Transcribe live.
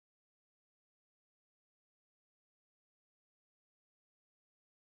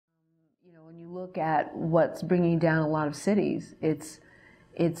When you look at what's bringing down a lot of cities, it's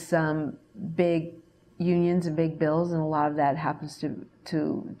big unions and big bills, and a lot of that happens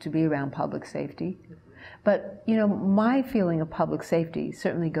to be around public safety. But my feeling of public safety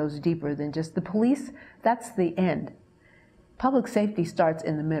certainly goes deeper than just the police. That's the end. Public safety starts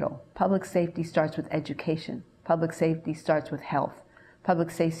in the middle. Public safety starts with education. Public safety starts with health.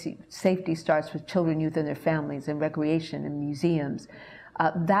 Public safety starts with children, youth, and their families, and recreation, and museums.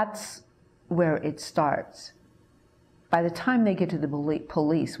 That's where it starts. By the time they get to the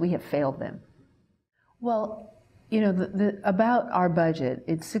police, we have failed them. Well, about our budget,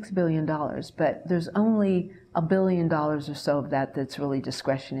 it's $6 billion, but there's only $1 billion or so of that that's really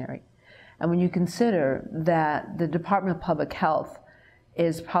discretionary. And when you consider that the Department of Public Health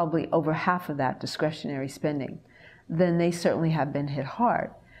is probably over half of that discretionary spending, then they certainly have been hit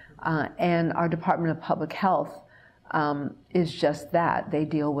hard. And our Department of Public Health is just that. They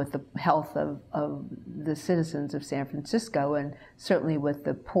deal with the health of the citizens of San Francisco, and certainly with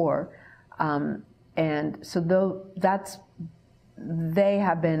the poor. And so they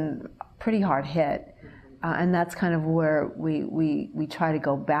have been pretty hard hit. And that's kind of where we try to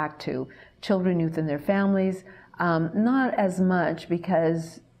go back to. Children, youth, and their families, not as much,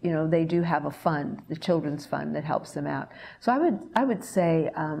 because they do have a fund, the Children's Fund, that helps them out. So I would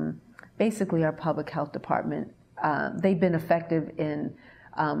say basically our public health department, they've been effective in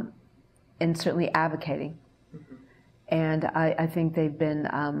certainly advocating, and I think they've been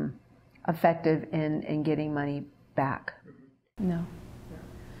effective in getting money back. No,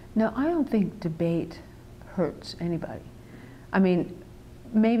 I don't think debate hurts anybody. I mean,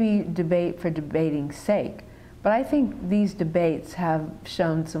 maybe debate for debating's sake, but I think these debates have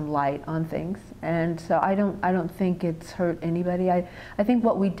shown some light on things, and so I don't think it's hurt anybody. I think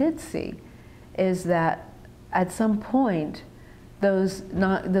what we did see is that at some point, those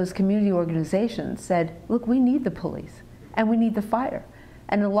community organizations said, look, we need the police and we need the fire.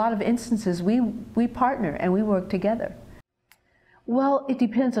 And in a lot of instances, we partner and we work together. Well, it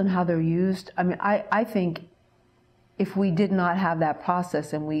depends on how they're used. I mean, I think if we did not have that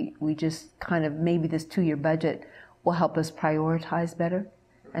process, and we just kind of, maybe this 2-year budget will help us prioritize better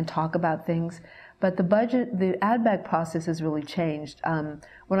and talk about things. But the add-back process has really changed.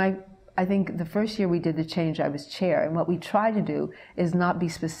 I think the first year we did the change, I was chair, and what we try to do is not be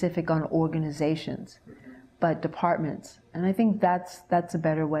specific on organizations, but departments. And I think that's a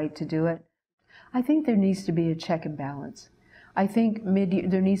better way to do it. I think there needs to be a check and balance. I think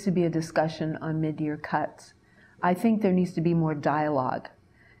there needs to be a discussion on mid-year cuts. I think there needs to be more dialogue.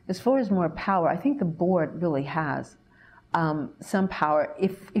 As far as more power, I think the board really has some power.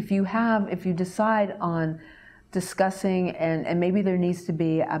 If you decide on discussing, and maybe there needs to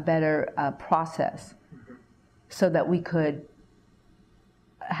be a better process so that we could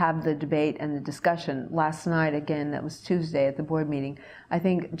have the debate and the discussion. Last night, again, that was Tuesday at the board meeting, I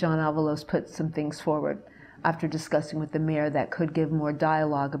think John Avalos put some things forward after discussing with the mayor that could give more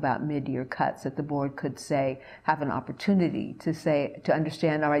dialogue about mid-year cuts, that the board could have an opportunity to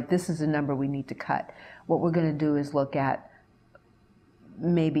understand, all right, this is a number we need to cut. What we're going to do is look at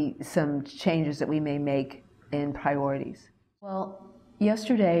maybe some changes that we may make in priorities. Well,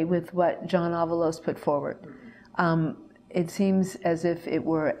 yesterday, with what John Avalos put forward, it seems as if it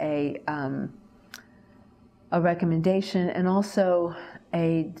were a recommendation, and also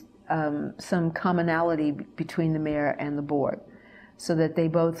some commonality between the mayor and the board, so that they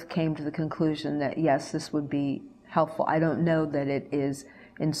both came to the conclusion that yes, this would be helpful. I don't know that it is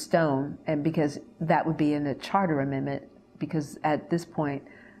in stone, and because that would be in a charter amendment, because at this point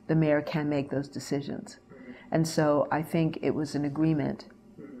the mayor can make those decisions. And so I think it was an agreement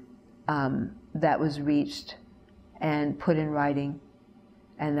that was reached and put in writing,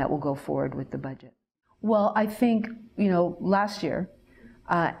 and that will go forward with the budget. Well, I think, last year,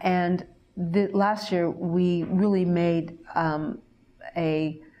 last year we really made an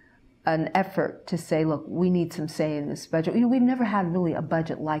effort to say, look, we need some say in this budget. We've never had really a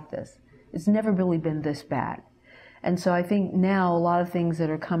budget like this. It's never really been this bad. And so I think now a lot of things that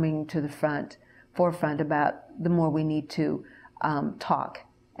are coming to the forefront about the more we need to talk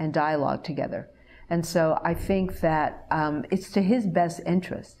and dialogue together. And so I think that it's to his best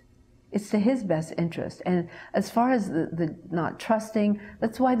interest. It's to his best interest. And as far as the not trusting,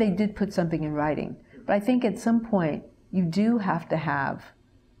 that's why they did put something in writing. But I think at some point you do have to have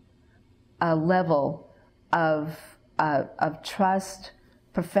a level of trust,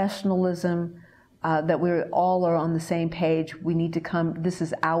 professionalism, that we all are on the same page. We need to this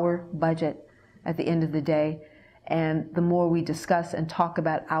is our budget at the end of the day. And the more we discuss and talk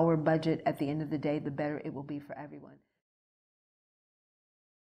about our budget at the end of the day, the better it will be for everyone.